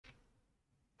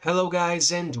Hello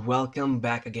guys and welcome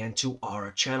back again to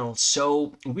our channel.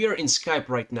 So we are in Skype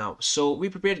right now. So we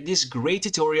prepared this great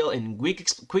tutorial and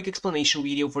quick explanation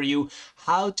video for you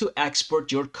how to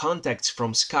export your contacts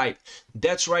from Skype.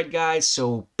 That's right guys,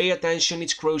 so pay attention,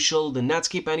 it's crucial, do not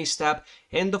skip any step,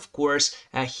 and of course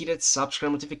hit that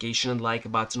subscribe notification and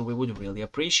like button, we would really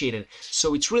appreciate it.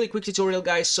 So it's really quick tutorial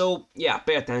guys, so yeah,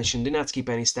 pay attention, do not skip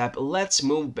any step. Let's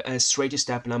move straight to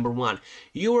step number one.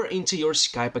 You are into your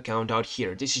Skype account out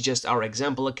here. This is just our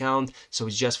example account, so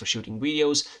it's just for shooting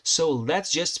videos. So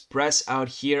let's just press out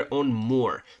here on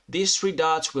more. These three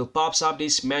dots will pops up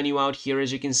this menu out here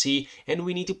as you can see, and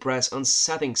we need to press on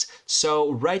settings.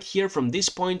 So right here from this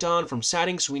point on, from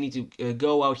settings, we need to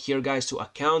go out here guys to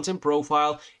accounts and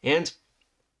profile, and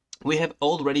we have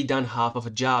already done half of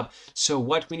a job. So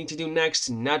what we need to do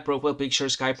next, not profile picture,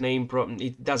 Skype name,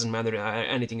 it doesn't matter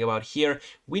anything about here.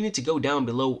 We need to go down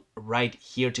below right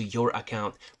here to your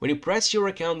account. When you press your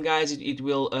account guys, it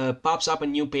will pops up a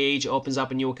new page, opens up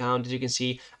a new account, as you can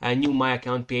see, a new my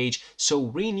account page. So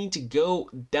we need to go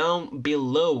down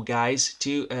below guys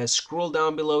to scroll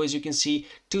down below, as you can see,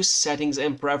 to settings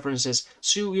and preferences,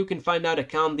 so you can find out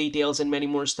account details and many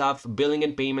more stuff, billing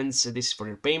and payments. This is for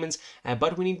your payments,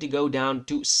 but we need to go down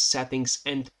to settings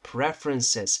and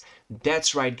preferences.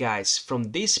 That's right guys,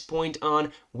 from this point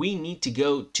on we need to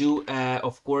go to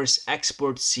of course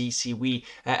export CCV,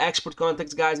 export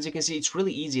contacts guys. As you can see, it's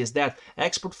really easy as that.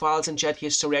 Export files and chat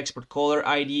history, export caller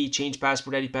ID, change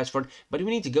password, edit password, but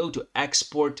we need to go to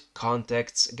export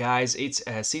contacts guys. It's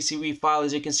a CCV file,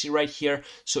 as you can see right here,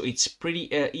 so it's pretty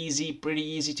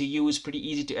easy to use, pretty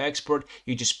easy to export.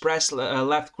 You just press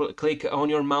left click on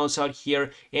your mouse out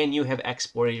here and you have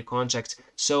exported your contacts.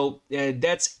 So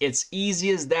that's it's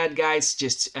easy as that guys,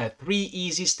 just 3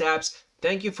 easy steps.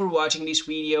 Thank you for watching this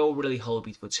video, really hope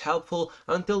it was helpful.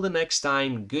 Until the next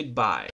time, goodbye.